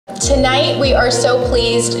Tonight we are so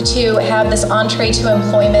pleased to have this Entree to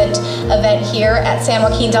Employment event here at San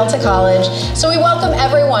Joaquin Delta College. So we welcome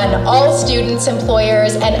everyone, all students,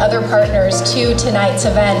 employers, and other partners to tonight's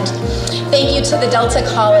event. Thank you to the Delta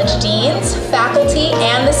College deans, faculty,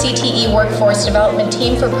 and the CTE Workforce Development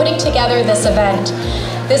team for putting together this event.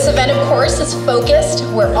 This event, of course, is focused.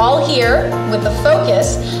 We're all here with the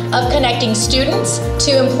focus of connecting students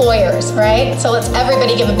to employers, right? So let's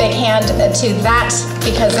everybody give a big hand to that,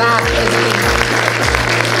 because that is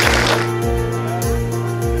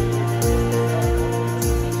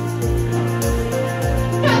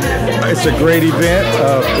It's a great event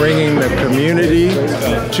of bringing the community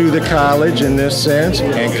to the college in this sense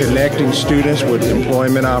and connecting students with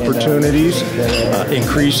employment opportunities,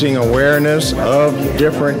 increasing awareness of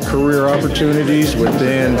different career opportunities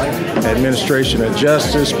within administration of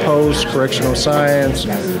justice, post, correctional science,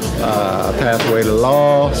 pathway to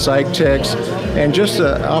law, psych techs, and just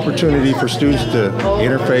an opportunity for students to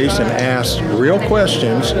interface and ask real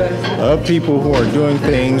questions of people who are doing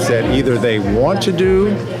things that either they want to do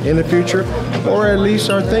in the future or at least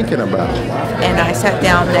are thinking about. And I sat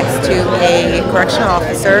down next to a correctional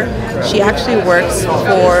officer. She actually works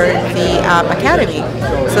for the academy.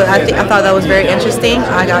 So I thought that was very interesting.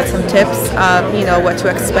 I got some tips of, you know, what to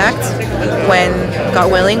expect when,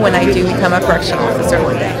 God willing, when I do become a correctional officer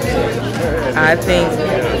one day. I think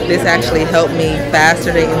this actually helped me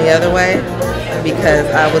faster than any other way because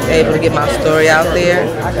I was able to get my story out there.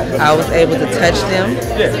 I was able to touch them,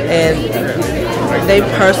 and they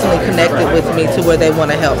personally connected with me to where they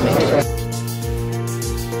want to help me.